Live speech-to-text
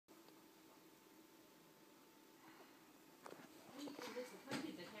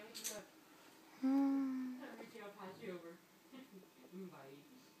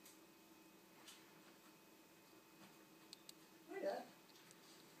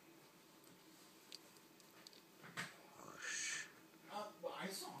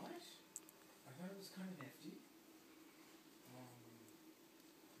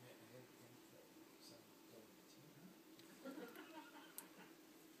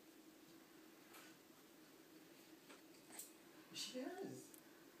She does.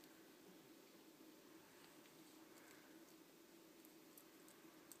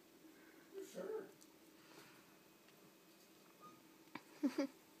 Sure.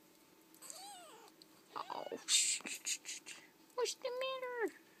 Oh, what's the matter?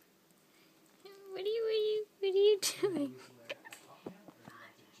 What are you doing?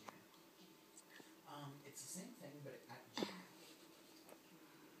 It's the same thing, but at Gmail.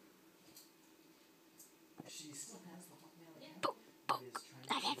 She still has the Hotmail account, but is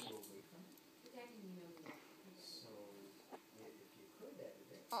trying to go away from it. So, if you could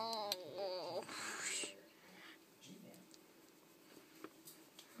edit it, Oh. Gmail.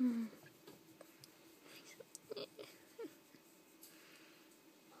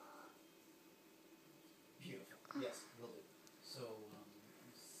 Beautiful. Yes, will do. So,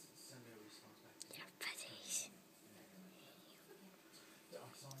 send a response back to Yeah, please.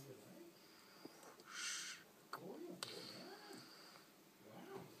 I'm sorry, you're right. Cool, yeah.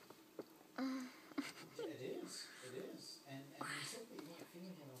 Wow. It is. And you said that you weren't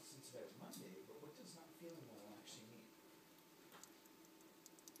feeling well since about Monday, but what does not feeling well actually mean?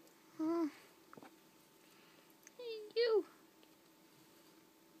 You.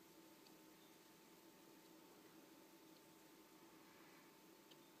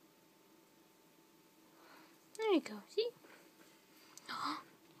 There you go, see?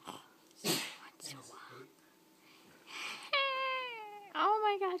 Oh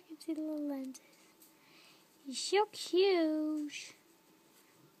my god, I can see the little lenses. He's so cute.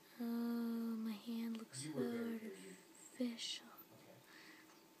 Oh, my hand looks so artificial.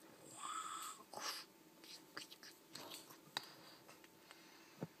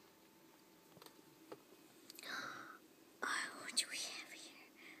 What do we have here?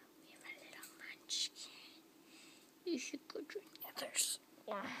 We have a little munchkin. You should go drink others.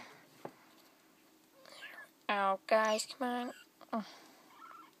 Oh, guys, come on. Oh.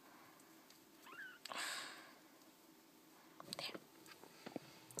 There.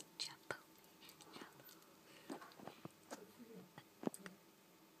 Jump.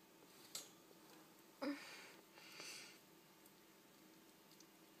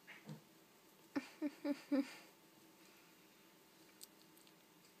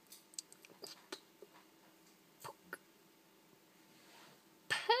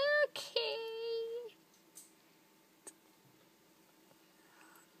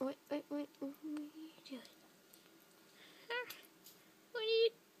 What are you doing? Huh? What are you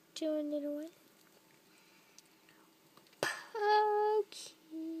doing, little one? Pokey.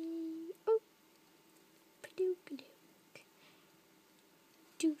 Oh. Padook-a-dook.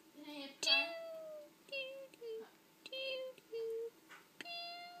 Do.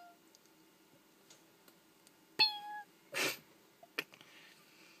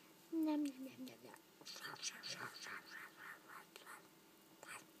 Nom, nom, nom, nom, nom.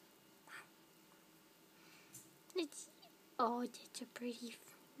 Oh, that's a pretty.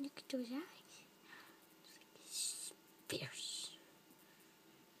 Look at those eyes. It's like fierce.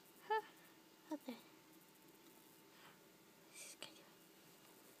 Huh? How the? This is kind of.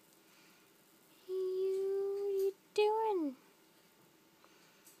 What are you doing?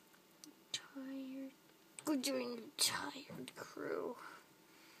 Tired. We're doing the tired crew.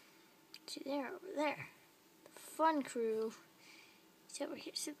 See, they're over there. The fun crew. It's over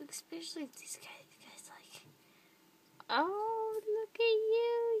here. So, especially these guys. Like, oh, look at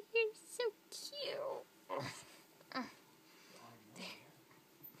you. You're so cute.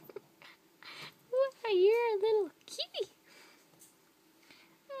 Wow, you're a little kitty.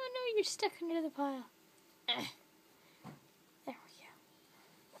 Oh, no, you're stuck under the pile. There we go.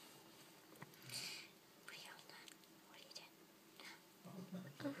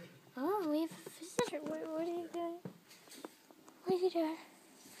 Oh, we have a visitor. What are you doing? What are you doing?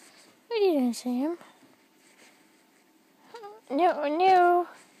 What are you doing, Sam? No.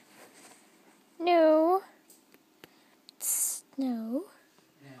 No.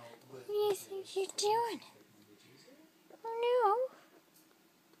 What do you think you're doing? Oh, no.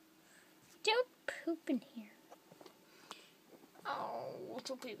 Don't poop in here. Oh,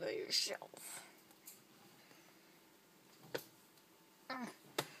 don't be by yourself.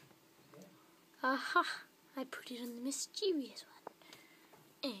 Aha! I put it on the mischievous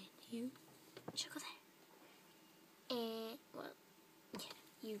one. And you chuckle there. And, well, yeah,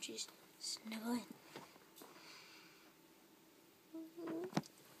 you just snuggle in.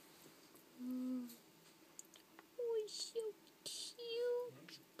 Oh, it's so cute.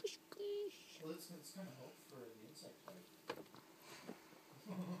 Well, it's kind of hope for the insect bite.